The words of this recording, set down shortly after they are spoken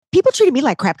People treated me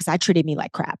like crap because I treated me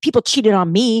like crap. People cheated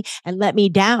on me and let me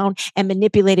down and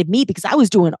manipulated me because I was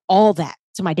doing all that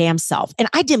to my damn self. And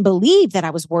I didn't believe that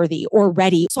I was worthy or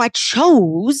ready. So I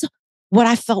chose what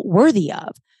I felt worthy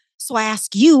of. So I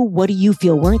ask you, what do you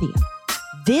feel worthy of?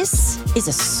 This is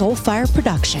a Soulfire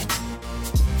production.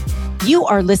 You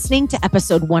are listening to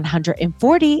episode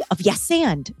 140 of Yes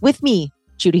And with me,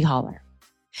 Judy Holler.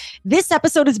 This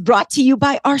episode is brought to you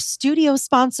by our studio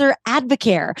sponsor,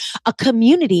 Advocare, a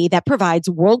community that provides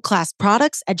world-class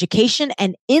products, education,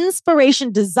 and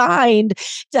inspiration designed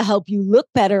to help you look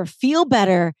better, feel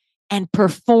better, and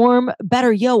perform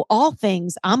better. Yo, all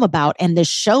things I'm about, and this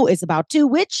show is about too,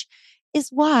 which is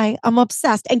why I'm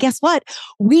obsessed. And guess what?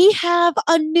 We have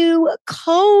a new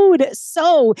code.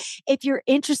 So if you're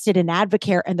interested in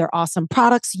Advocare and their awesome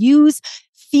products, use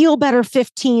Feel Better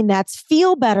 15. That's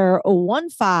Feel Better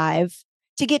 15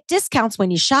 to get discounts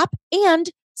when you shop and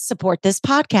support this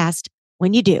podcast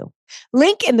when you do.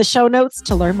 Link in the show notes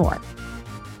to learn more.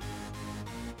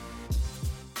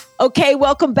 Okay,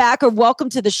 welcome back or welcome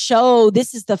to the show.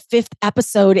 This is the 5th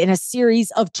episode in a series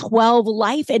of 12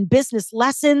 life and business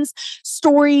lessons,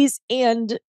 stories,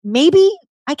 and maybe,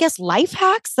 I guess, life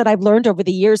hacks that I've learned over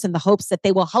the years in the hopes that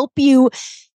they will help you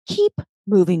keep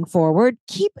moving forward,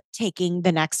 keep taking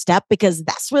the next step, because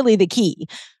that's really the key.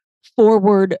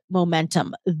 Forward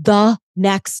momentum, the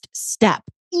next step,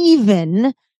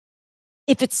 even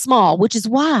if it's small, which is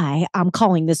why I'm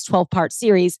calling this 12-part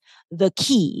series The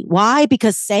Key. Why?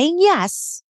 Because saying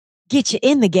yes gets you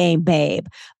in the game, babe,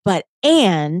 but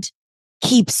and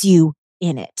keeps you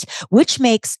in it, which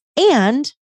makes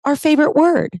and our favorite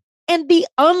word, and the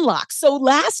unlock. So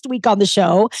last week on the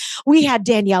show, we had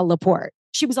Danielle Laporte.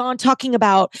 She was on talking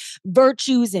about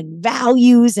virtues and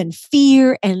values and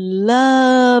fear and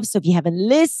love. So if you haven't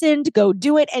listened, go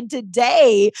do it. And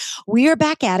today we are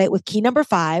back at it with key number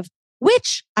 5,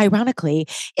 which ironically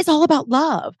is all about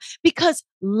love, because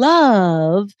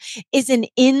love is an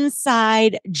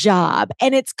inside job.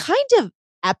 And it's kind of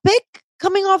epic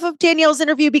coming off of Danielle's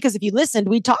interview, because if you listened,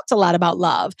 we talked a lot about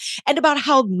love and about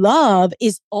how love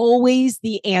is always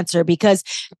the answer, because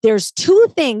there's 2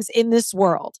 things in this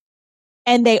world,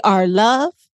 and they are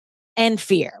love and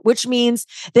fear, which means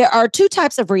there are 2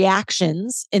 types of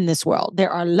reactions in this world. There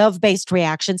are love-based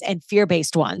reactions and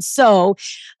fear-based ones. So,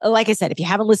 like I said, if you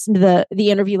haven't listened to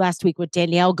the interview last week with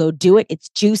Danielle, go do it. It's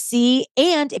juicy.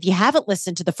 And if you haven't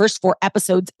listened to the first 4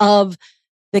 episodes of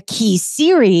the Key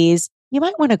series, you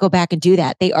might want to go back and do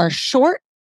that. They are short,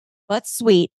 but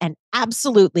sweet, and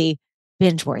absolutely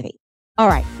binge-worthy. All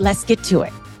right, let's get to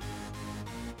it.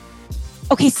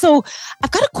 Okay, so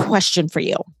I've got a question for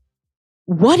you.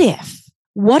 What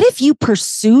if you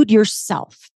pursued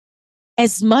yourself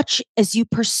as much as you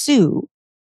pursue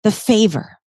the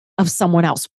favor of someone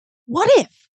else? What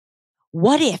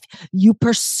if you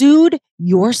pursued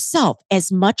yourself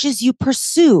as much as you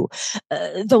pursue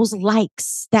those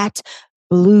likes, that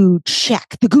blue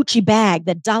check, the Gucci bag,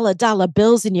 the dollar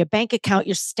bills in your bank account,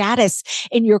 your status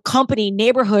in your company,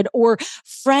 neighborhood, or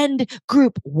friend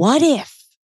group? What if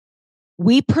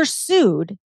we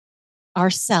pursued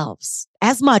ourselves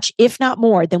as much, if not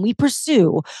more, than we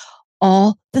pursue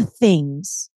all the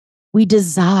things we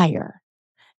desire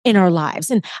in our lives?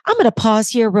 And I'm going to pause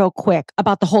here real quick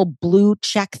about the whole blue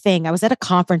check thing. I was at a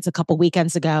conference a couple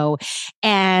weekends ago,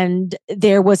 and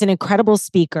there was an incredible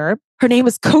speaker. Her name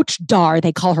is Coach Dar.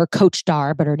 They call her Coach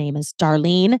Dar, but her name is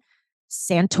Darlene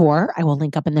Santor. I will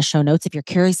link up in the show notes if you're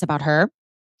curious about her.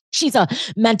 She's a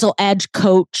mental edge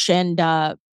coach and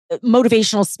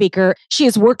motivational speaker. She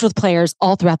has worked with players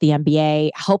all throughout the NBA,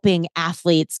 helping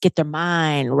athletes get their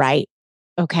mind right.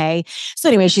 Okay. So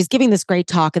anyway, she's giving this great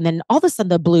talk, and then all of a sudden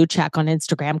the blue check on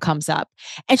Instagram comes up,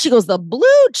 and she goes, the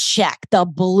blue check.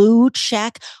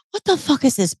 What the fuck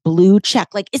is this blue check?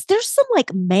 Like, is there some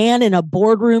like man in a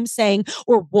boardroom saying,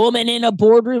 or woman in a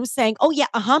boardroom saying, oh yeah,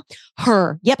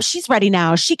 her. Yep. She's ready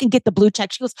now. She can get the blue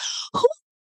check. She goes, who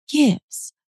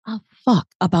gives a fuck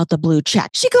about the blue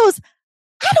check? She goes,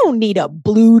 I don't need a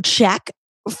blue check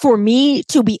for me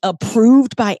to be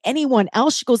approved by anyone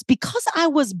else. She goes, because I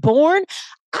was born,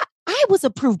 I was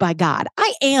approved by God.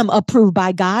 I am approved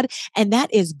by God, and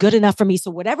that is good enough for me.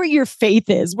 So whatever your faith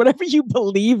is, whatever you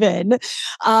believe in,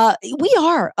 we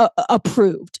are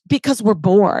approved because we're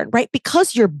born, right?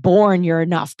 Because you're born, you're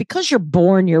enough. Because you're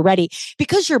born, you're ready.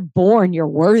 Because you're born, you're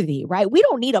worthy, right? We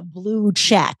don't need a blue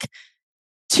check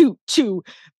to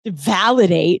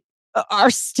validate our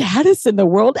status in the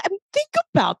world. I mean, think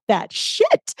about that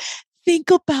shit.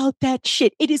 Think about that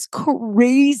shit. It is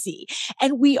crazy.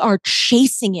 And we are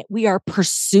chasing it. We are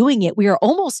pursuing it. We are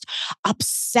almost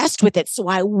obsessed with it. So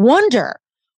I wonder,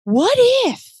 what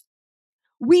if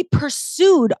we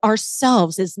pursued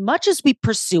ourselves as much as we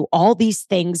pursue all these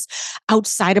things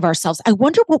outside of ourselves, I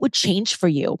wonder what would change for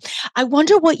you. I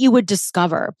wonder what you would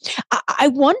discover. I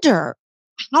wonder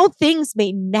how things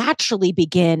may naturally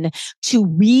begin to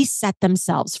reset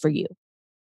themselves for you.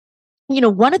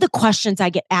 One of the questions I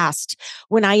get asked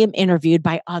when I am interviewed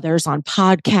by others on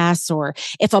podcasts or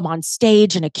if I'm on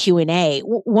stage in a Q&A,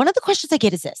 one of the questions I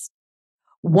get is this: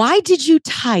 why did you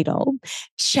title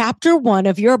chapter 1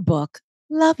 of your book,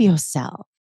 Love Yourself?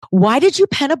 Why did you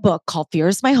pen a book called Fear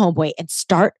is My Homeboy and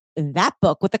start that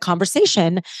book with a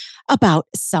conversation about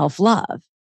self-love?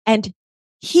 And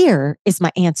here is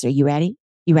my answer. You ready?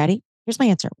 You ready? Here's my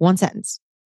answer. One sentence.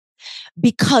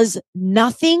 Because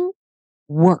nothing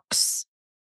works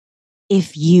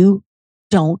if you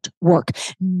don't work.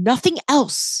 Nothing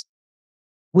else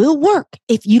will work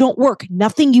if you don't work.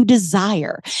 Nothing you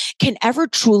desire can ever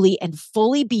truly and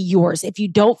fully be yours if you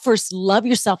don't first love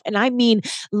yourself. And I mean,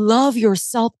 love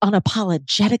yourself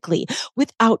unapologetically,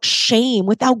 without shame,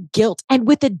 without guilt, and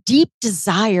with a deep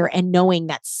desire and knowing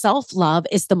that self-love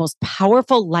is the most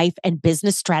powerful life and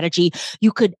business strategy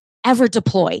you could ever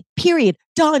deploy. Period.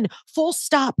 Done. Full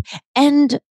stop.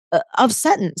 End of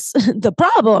sentence. The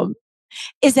problem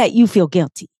is that you feel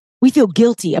guilty. We feel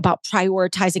guilty about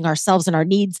prioritizing ourselves and our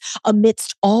needs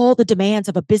amidst all the demands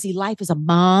of a busy life as a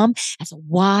mom, as a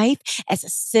wife, as a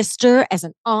sister, as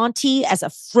an auntie, as a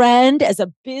friend, as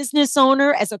a business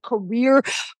owner, as a career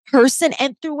person.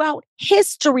 And throughout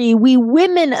history, we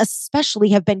women especially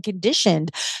have been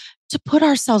conditioned to put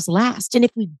ourselves last. And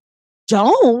if we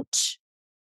don't,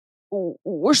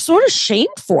 we're sort of shamed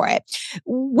for it.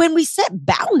 When we set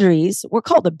boundaries, we're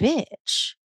called a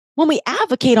bitch. When we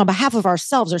advocate on behalf of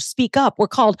ourselves or speak up, we're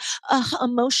called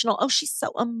emotional. Oh, she's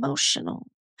so emotional.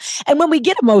 And when we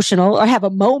get emotional or have a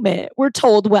moment, we're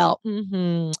told, well,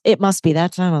 it must be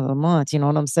that time of the month. You know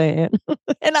what I'm saying?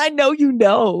 And I know you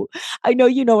know. I know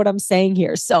you know what I'm saying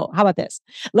here. So how about this?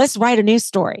 Let's write a new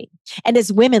story. And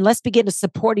as women, let's begin to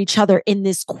support each other in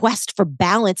this quest for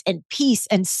balance and peace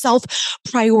and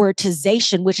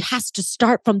self-prioritization, which has to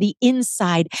start from the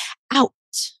inside out.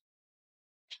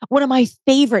 One of my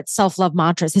favorite self-love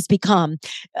mantras has become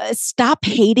stop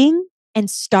hating and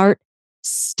start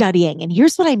studying. And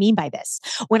here's what I mean by this.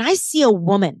 When I see a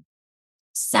woman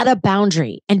set a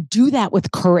boundary and do that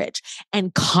with courage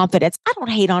and confidence, I don't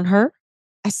hate on her.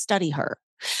 I study her.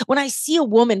 When I see a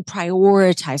woman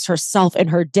prioritize herself in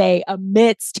her day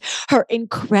amidst her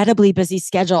incredibly busy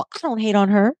schedule, I don't hate on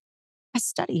her. I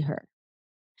study her.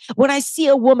 When I see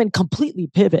a woman completely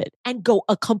pivot and go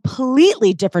a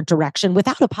completely different direction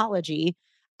without apology,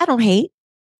 I don't hate,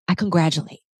 I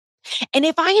congratulate. And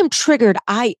if I am triggered,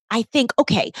 I think,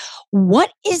 okay,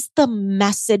 what is the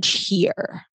message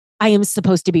here I am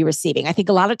supposed to be receiving? I think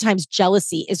a lot of times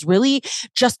jealousy is really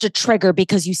just a trigger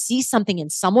because you see something in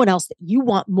someone else that you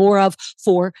want more of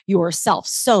for yourself.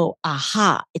 So,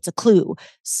 it's a clue.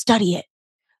 Study it,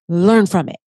 learn from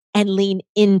it, and lean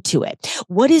into it.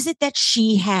 What is it that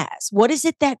she has? What is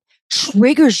it that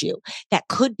triggers you that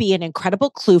could be an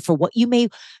incredible clue for what you may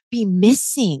be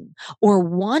missing or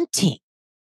wanting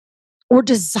or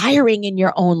desiring in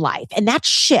your own life? And that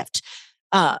shift,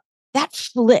 that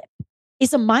flip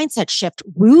is a mindset shift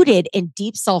rooted in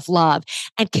deep self-love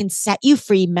and can set you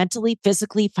free mentally,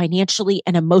 physically, financially,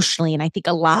 and emotionally. And I think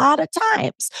a lot of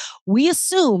times we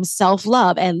assume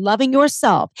self-love and loving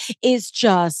yourself is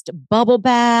just bubble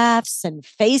baths and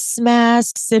face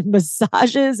masks and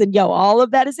massages. And all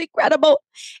of that is incredible.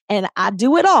 And I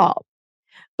do it all.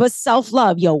 But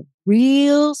self-love,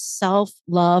 real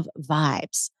self-love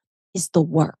vibes is the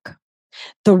work,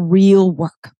 the real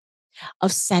work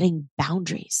of setting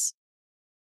boundaries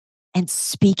and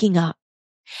speaking up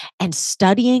and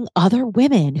studying other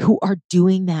women who are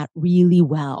doing that really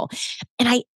well. And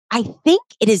I think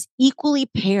it is equally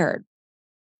paired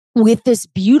with this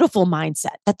beautiful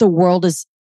mindset that the world is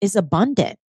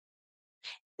abundant,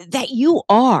 that you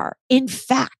are, in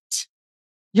fact,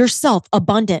 yourself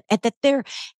abundant, and that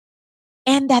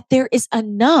there is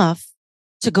enough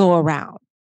to go around.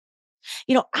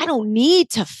 I don't need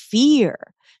to fear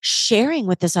sharing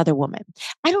with this other woman.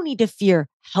 I don't need to fear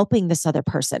helping this other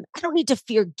person. I don't need to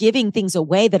fear giving things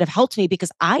away that have helped me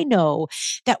because I know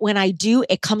that when I do,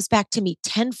 it comes back to me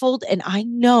tenfold. And I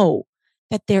know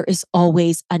that there is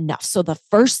always enough. So the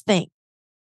first thing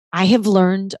I have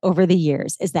learned over the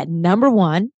years is that number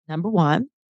one,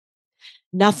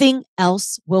 nothing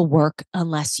else will work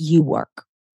unless you work.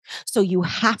 So you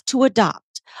have to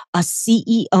adopt a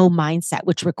CEO mindset,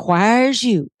 which requires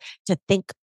you to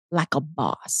think like a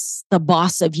boss, the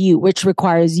boss of you, which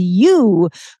requires you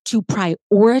to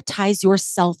prioritize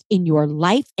yourself in your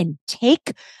life and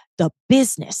take the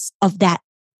business of that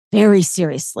very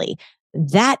seriously.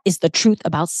 That is the truth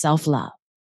about self-love.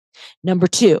 Number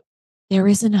 2, there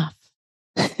is enough.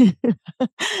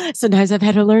 Sometimes I've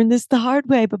had to learn this the hard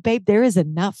way, but babe, there is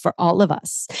enough for all of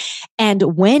us.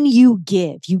 And when you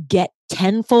give, you get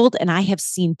tenfold. And I have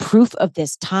seen proof of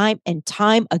this time and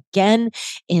time again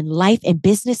in life and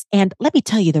business. And let me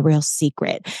tell you the real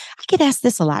secret. I get asked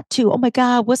this a lot too. Oh my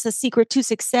God, what's the secret to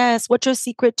success? What's your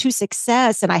secret to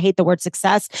success? And I hate the word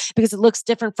success because it looks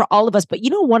different for all of us. But you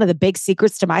know, one of the big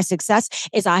secrets to my success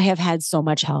is I have had so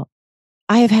much help.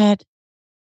 I have had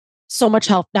so much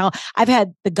help. Now, I've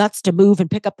had the guts to move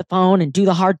and pick up the phone and do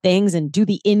the hard things and do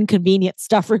the inconvenient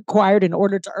stuff required in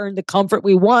order to earn the comfort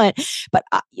we want. But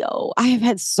I have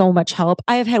had so much help.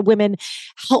 I have had women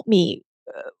help me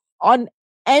on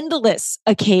endless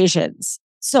occasions.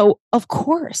 So, of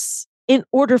course, in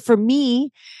order for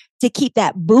me to keep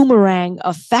that boomerang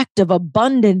effect of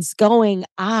abundance going,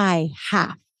 I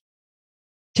have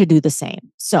to do the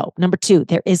same. So, number 2,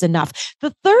 there is enough.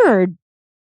 The third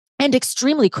and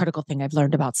extremely critical thing I've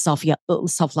learned about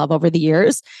self-love over the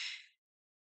years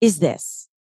is this.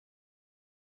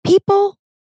 People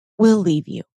will leave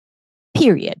you,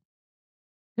 period.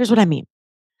 Here's what I mean.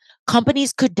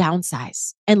 Companies could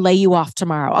downsize and lay you off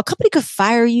tomorrow. A company could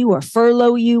fire you or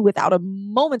furlough you without a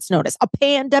moment's notice. A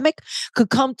pandemic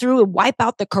could come through and wipe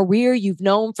out the career you've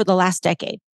known for the last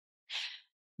decade.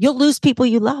 You'll lose people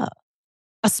you love.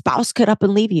 A spouse could up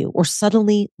and leave you or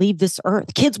suddenly leave this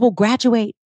earth. Kids will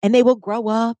graduate and they will grow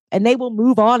up and they will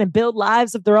move on and build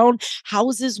lives of their own.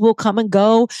 Houses will come and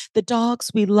go. The dogs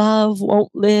we love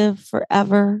won't live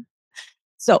forever.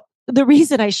 So the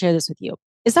reason I share this with you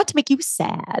is not to make you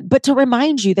sad, but to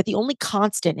remind you that the only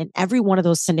constant in every one of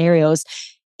those scenarios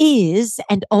is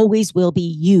and always will be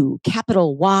you,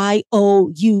 capital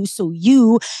Y-O-U. So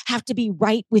you have to be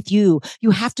right with you.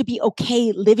 You have to be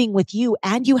okay living with you.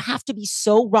 And you have to be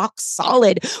so rock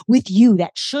solid with you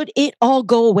that should it all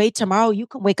go away tomorrow, you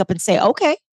can wake up and say,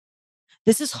 okay,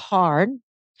 this is hard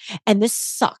and this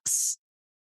sucks,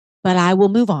 but I will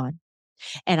move on.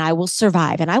 And I will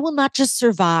survive. And I will not just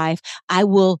survive, I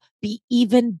will be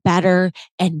even better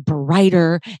and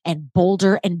brighter and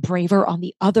bolder and braver on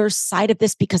the other side of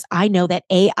this because I know that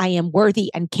A, I am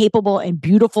worthy and capable and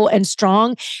beautiful and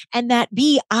strong. And that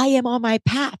B, I am on my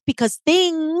path because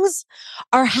things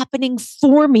are happening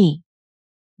for me,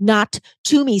 not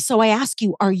to me. So I ask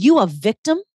you, are you a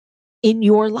victim in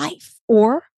your life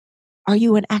or are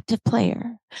you an active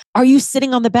player? Are you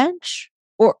sitting on the bench?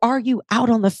 Or are you out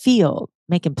on the field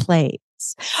making plays?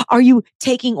 Are you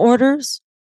taking orders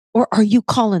or are you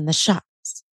calling the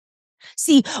shots?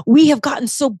 See, we have gotten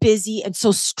so busy and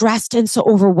so stressed and so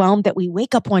overwhelmed that we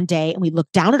wake up one day and we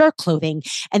look down at our clothing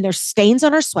and there's stains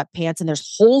on our sweatpants and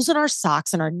there's holes in our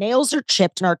socks and our nails are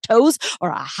chipped and our toes are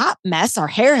a hot mess. Our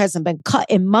hair hasn't been cut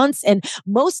in months. And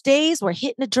most days we're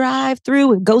hitting a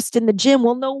drive-through and ghosting the gym.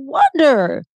 Well, no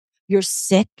wonder you're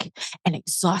sick and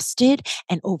exhausted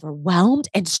and overwhelmed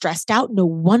and stressed out. No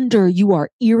wonder you are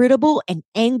irritable and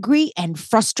angry and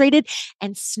frustrated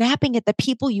and snapping at the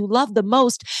people you love the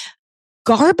most.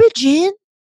 Garbage in,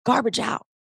 garbage out.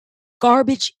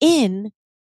 Garbage in,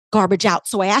 garbage out.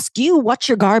 So I ask you, what's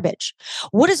your garbage?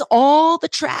 What is all the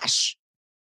trash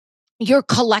you're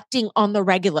collecting on the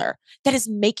regular that is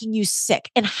making you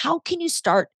sick? And how can you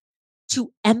start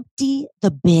to empty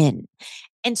the bin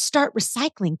and start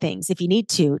recycling things if you need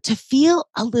to feel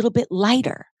a little bit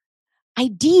lighter?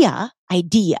 Idea.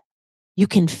 You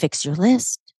can fix your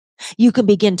list. You can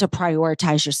begin to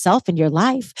prioritize yourself in your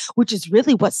life, which is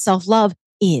really what self-love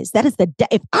is. That is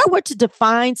if I were to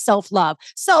define self-love,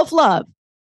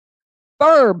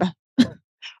 verb,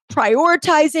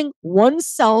 prioritizing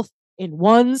oneself in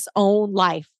one's own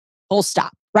life, full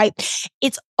stop. Right?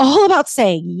 It's all about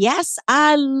saying, yes,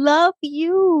 I love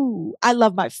you. I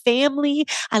love my family.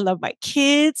 I love my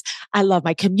kids. I love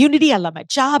my community. I love my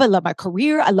job. I love my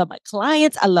career. I love my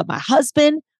clients. I love my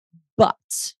husband. But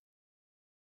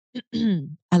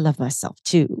I love myself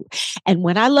too. And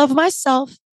when I love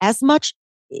myself as much,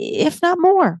 if not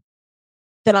more,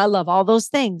 then I love all those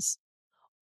things.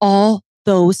 All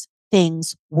those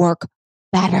things work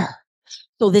better.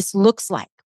 So this looks like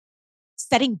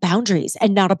setting boundaries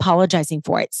and not apologizing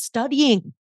for it,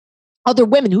 studying other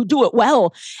women who do it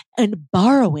well and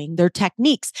borrowing their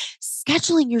techniques,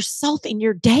 scheduling yourself in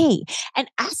your day and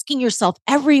asking yourself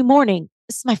every morning,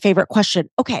 this is my favorite question.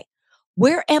 Okay,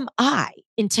 where am I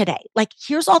in today? Like,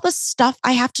 here's all the stuff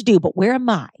I have to do, but where am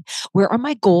I? Where are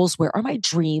my goals? Where are my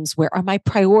dreams? Where are my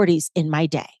priorities in my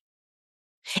day?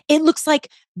 It looks like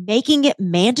making it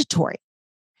mandatory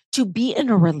to be in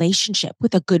a relationship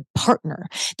with a good partner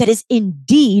that is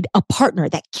indeed a partner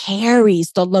that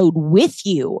carries the load with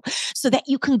you so that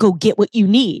you can go get what you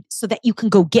need, so that you can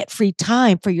go get free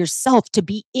time for yourself to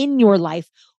be in your life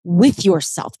with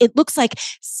yourself. It looks like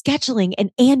scheduling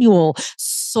an annual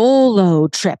solo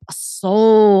trip, a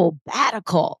soul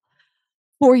sabbatical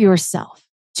for yourself,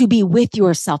 to be with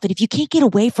yourself. And if you can't get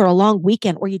away for a long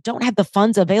weekend or you don't have the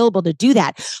funds available to do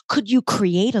that, could you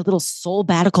create a little soul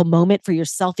sabbatical moment for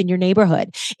yourself in your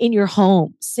neighborhood, in your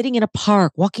home, sitting in a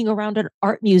park, walking around an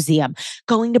art museum,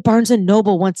 going to Barnes and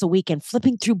Noble once a week and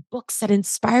flipping through books that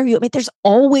inspire you? I mean, there's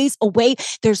always a way.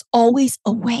 There's always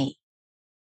a way.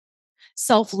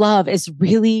 Self-love is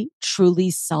really, truly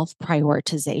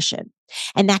self-prioritization.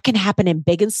 And that can happen in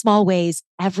big and small ways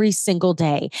every single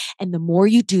day. And the more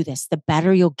you do this, the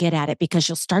better you'll get at it because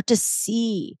you'll start to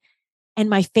see, and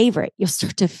my favorite, you'll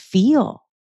start to feel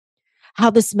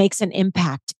how this makes an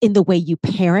impact in the way you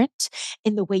parent,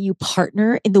 in the way you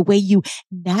partner, in the way you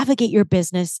navigate your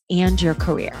business and your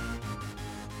career.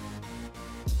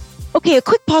 Okay, a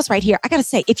quick pause right here. I got to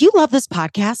say, if you love this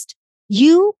podcast,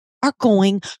 you are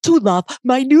going to love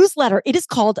my newsletter. It is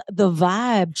called The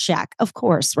Vibe Check, of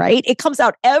course, right? It comes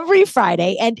out every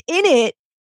Friday, and in it,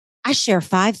 I share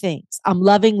 5 things I'm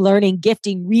loving, learning,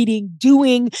 gifting, reading,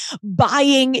 doing,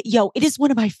 buying. It is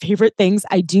one of my favorite things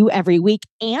I do every week.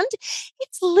 And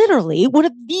it's literally one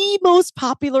of the most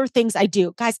popular things I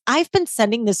do. Guys, I've been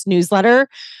sending this newsletter,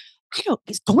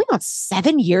 it's going on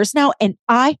 7 years now, and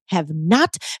I have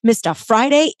not missed a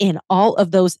Friday in all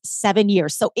of those 7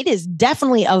 years. So it is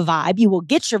definitely a vibe. You will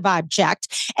get your vibe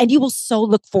checked and you will so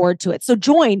look forward to it. So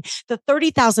join the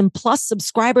 30,000 plus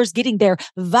subscribers getting their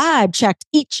vibe checked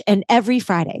each and every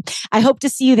Friday. I hope to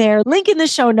see you there. Link in the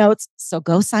show notes. So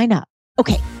go sign up.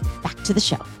 Okay, back to the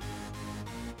show.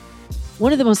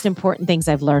 One of the most important things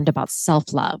I've learned about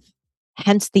self-love,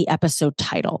 hence the episode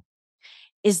title,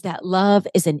 is that love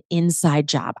is an inside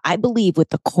job. I believe with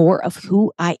the core of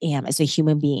who I am as a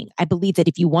human being. I believe that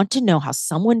if you want to know how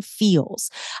someone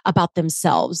feels about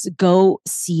themselves, go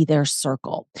see their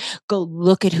circle. Go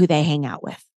look at who they hang out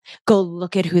with. Go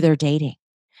look at who they're dating.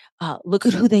 Look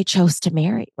at who they chose to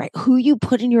marry, right? Who you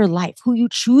put in your life, who you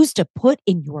choose to put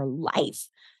in your life.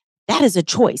 That is a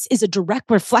choice, is a direct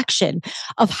reflection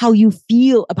of how you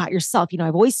feel about yourself.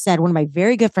 I've always said, one of my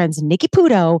very good friends, Nikki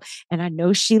Pudo, and I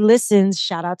know she listens.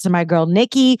 Shout out to my girl,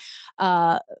 Nikki,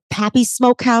 Pappy's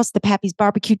Smokehouse, the Pappy's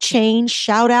Barbecue chain.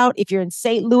 Shout out if you're in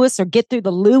St. Louis or get through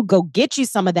the Lou, go get you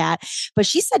some of that. But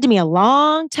she said to me a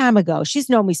long time ago, she's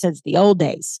known me since the old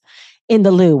days in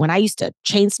the Lou, when I used to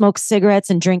chain smoke cigarettes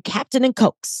and drink Captain and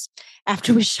Cokes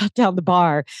after we shut down the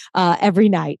bar every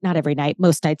night, not every night,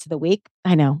 most nights of the week.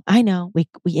 I know.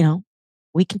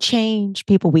 We can change,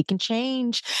 people. We can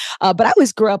change. But I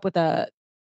always grew up with a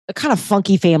kind of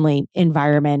funky family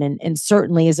environment, and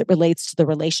certainly as it relates to the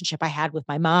relationship I had with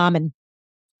my mom. And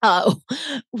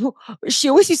she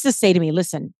always used to say to me,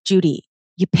 "Listen, Judy,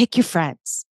 you pick your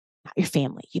friends, not your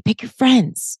family. You pick your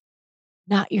friends,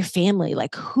 not your family.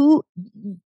 Like who."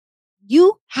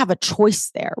 You have a choice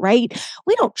there, right?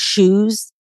 We don't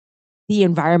choose the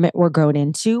environment we're grown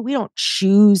into. We don't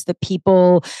choose the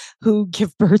people who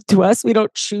give birth to us. We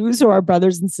don't choose who our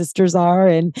brothers and sisters are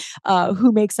and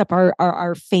who makes up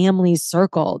our family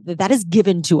circle. That is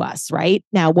given to us, right?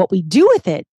 Now, what we do with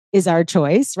it is our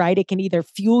choice, right? It can either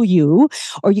fuel you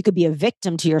or you could be a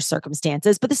victim to your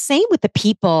circumstances, but the same with the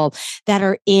people that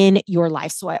are in your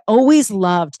life. So I always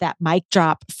loved that mic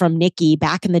drop from Nikki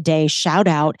back in the day, shout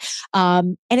out.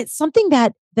 And it's something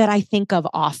that I think of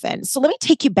often. So let me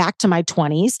take you back to my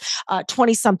 20s,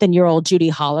 20-something-year-old Judy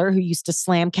Holler, who used to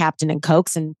slam Captain and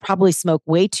Cokes and probably smoke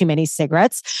way too many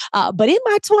cigarettes. But in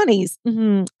my 20s,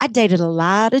 I dated a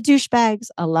lot of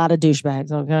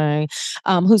douchebags, okay?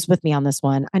 Who's with me on this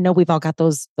one? I know we've all got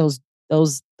those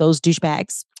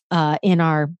douchebags in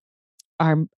our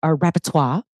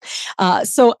repertoire.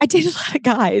 So I dated a lot of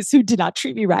guys who did not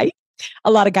treat me right.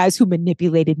 A lot of guys who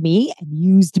manipulated me and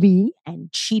used me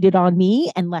and cheated on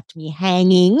me and left me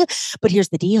hanging. But here's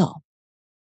the deal.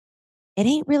 It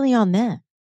ain't really on them.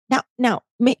 Now,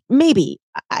 maybe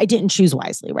I didn't choose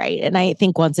wisely, right? And I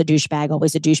think once a douchebag,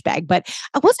 always a douchebag. But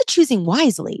I wasn't choosing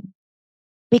wisely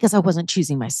because I wasn't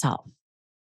choosing myself.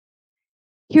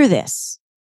 Hear this.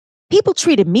 People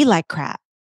treated me like crap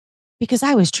because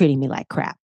I was treating me like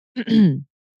crap. Chain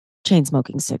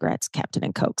smoking cigarettes, Captain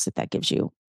and Cokes, if that gives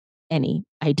you any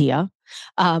idea.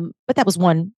 But that was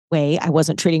one way I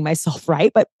wasn't treating myself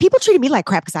right. But people treated me like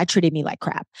crap because I treated me like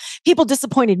crap. People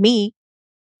disappointed me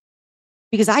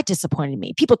because I disappointed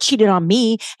me. People cheated on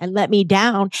me and let me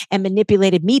down and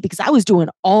manipulated me because I was doing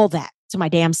all that to my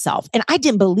damn self. And I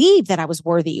didn't believe that I was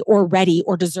worthy or ready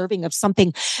or deserving of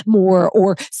something more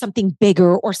or something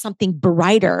bigger or something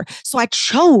brighter. So I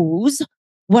chose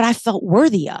what I felt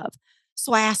worthy of.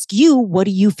 So I ask you, what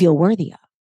do you feel worthy of?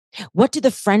 What do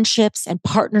the friendships and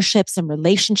partnerships and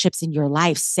relationships in your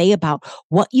life say about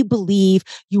what you believe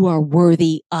you are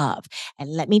worthy of? And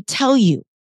let me tell you,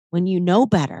 when you know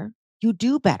better, you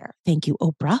do better. Thank you,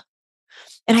 Oprah.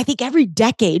 And I think every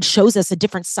decade shows us a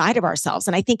different side of ourselves.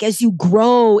 And I think as you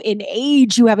grow in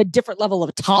age, you have a different level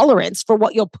of tolerance for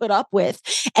what you'll put up with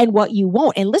and what you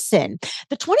won't. And listen,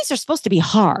 the 20s are supposed to be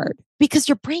hard because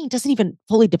your brain doesn't even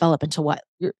fully develop until what?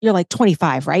 You're like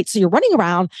 25, right? So you're running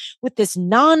around with this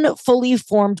non fully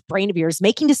formed brain of yours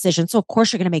making decisions. So, of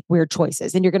course, you're going to make weird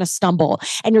choices and you're going to stumble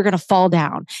and you're going to fall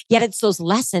down. Yet it's those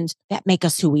lessons that make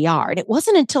us who we are. And it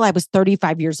wasn't until I was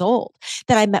 35 years old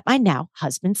that I met my now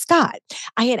husband, Scott.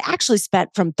 I had actually spent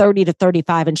from 30 to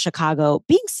 35 in Chicago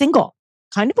being single,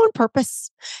 kind of on purpose.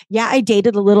 Yeah, I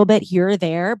dated a little bit here or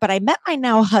there, but I met my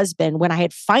now husband when I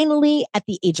had finally, at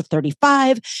the age of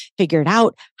 35, figured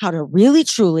out how to really,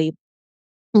 truly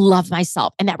love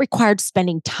myself. And that required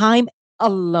spending time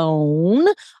alone,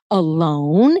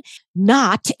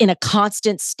 not in a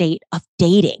constant state of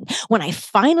dating. When I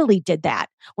finally did that,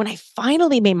 when I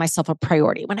finally made myself a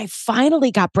priority, when I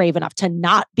finally got brave enough to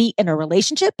not be in a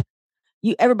relationship,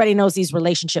 everybody knows these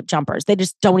relationship jumpers. They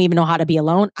just don't even know how to be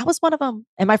alone. I was one of them.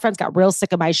 And my friends got real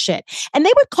sick of my shit. And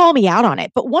they would call me out on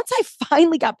it. But once I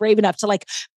finally got brave enough to like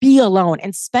be alone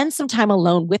and spend some time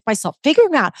alone with myself,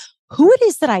 figuring out who it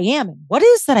is that I am and what it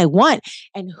is that I want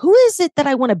and who is it that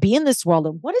I want to be in this world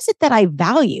and what is it that I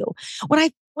value. When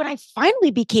I finally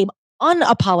became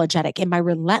unapologetic in my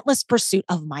relentless pursuit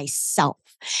of myself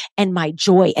and my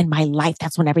joy and my life,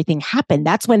 that's when everything happened.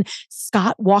 That's when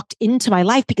Scott walked into my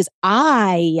life because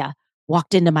I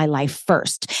walked into my life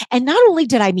first. And not only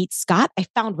did I meet Scott, I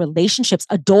found relationships,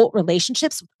 adult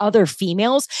relationships with other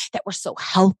females that were so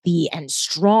healthy and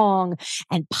strong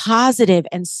and positive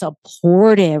and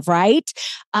supportive, right?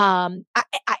 And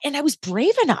I was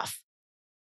brave enough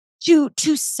to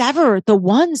sever the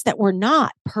ones that were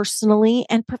not personally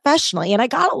and professionally. And I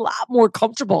got a lot more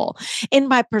comfortable in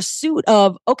my pursuit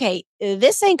of, okay,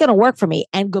 this ain't going to work for me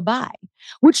and goodbye,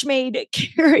 which made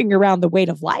carrying around the weight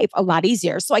of life a lot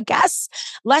easier. So I guess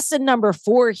lesson number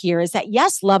 4 here is that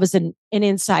yes, love is an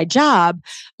inside job,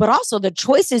 but also the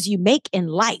choices you make in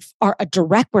life are a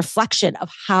direct reflection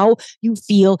of how you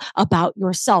feel about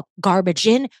yourself. Garbage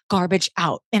in, garbage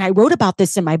out. And I wrote about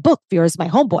this in my book, Fear is My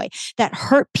Homeboy, that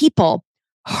hurt people,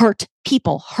 hurt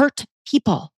people, hurt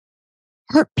people,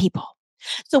 hurt people.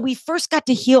 So we first got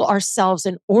to heal ourselves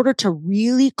in order to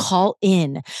really call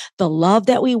in the love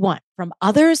that we want from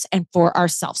others and for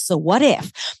ourselves. So what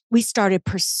if we started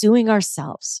pursuing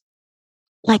ourselves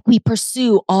like we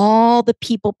pursue all the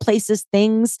people, places,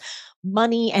 things,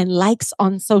 money, and likes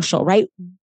on social, right?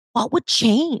 What would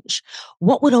change?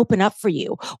 What would open up for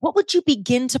you? What would you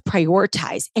begin to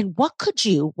prioritize? And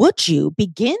would you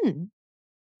begin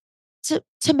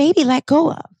to maybe let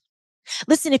go of?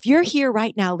 Listen, if you're here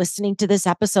right now listening to this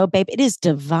episode, babe, it is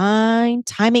divine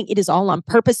timing. It is all on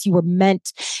purpose. You were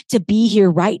meant to be here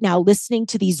right now listening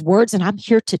to these words. And I'm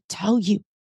here to tell you,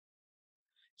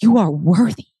 you are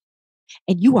worthy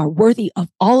and you are worthy of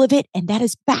all of it. And that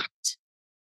is fact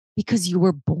because you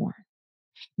were born.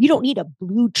 You don't need a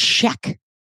blue check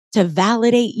to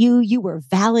validate you. You were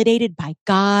validated by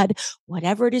God,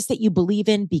 whatever it is that you believe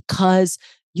in, because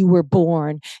you were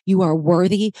born. You are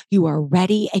worthy, you are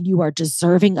ready, and you are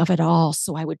deserving of it all.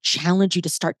 So I would challenge you to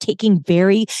start taking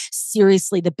very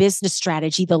seriously the business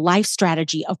strategy, the life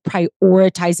strategy of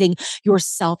prioritizing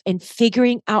yourself and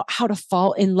figuring out how to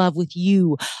fall in love with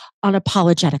you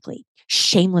unapologetically,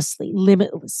 shamelessly,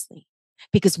 limitlessly.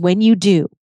 Because when you do,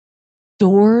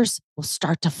 doors will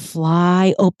start to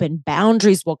fly open,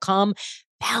 boundaries will come,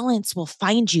 balance will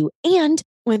find you. And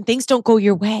when things don't go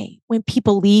your way, when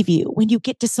people leave you, when you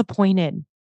get disappointed,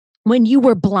 when you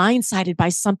were blindsided by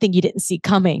something you didn't see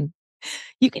coming,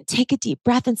 you can take a deep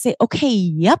breath and say, okay,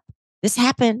 yep, this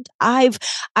happened. I've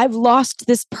lost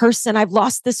this person. I've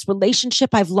lost this relationship.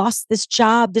 I've lost this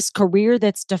job, this career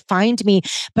that's defined me,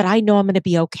 but I know I'm going to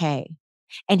be okay.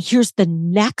 And here's the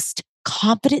next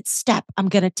confident step I'm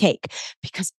going to take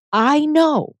because I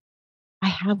know I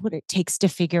have what it takes to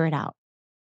figure it out.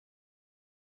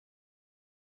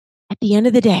 At the end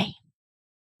of the day,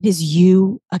 it is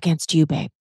you against you, babe.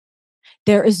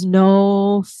 There is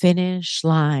no finish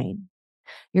line.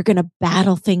 You're going to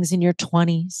battle things in your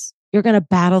 20s. You're going to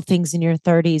battle things in your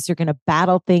 30s. You're going to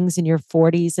battle things in your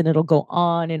 40s, and it'll go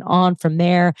on and on from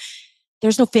there.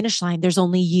 There's no finish line. There's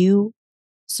only you.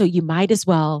 So you might as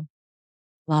well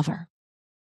love her.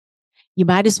 You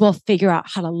might as well figure out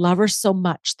how to love her so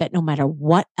much that no matter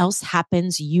what else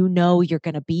happens, you know you're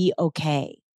going to be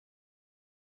okay.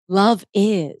 Love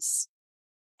is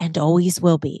and always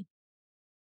will be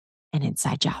an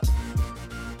inside job.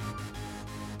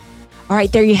 All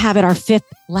right, there you have it, our 5th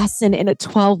lesson in a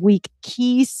 12-week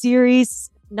key series.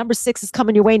 Number 6 is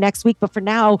coming your way next week. But for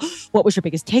now, what was your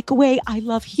biggest takeaway? I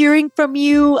love hearing from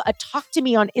you. Talk to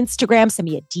me on Instagram. Send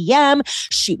me a DM.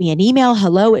 Shoot me an email.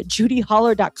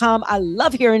 hello@judyholler.com. I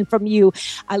love hearing from you.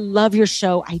 I love your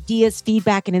show. Ideas,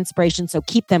 feedback, and inspiration. So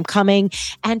keep them coming.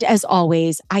 And as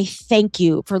always, I thank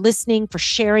you for listening, for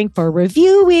sharing, for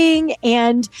reviewing,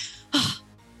 and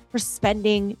for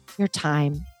spending your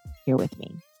time here with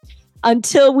me.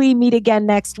 Until we meet again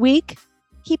next week,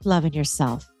 keep loving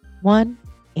yourself one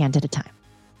and at a time.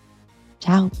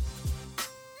 Ciao.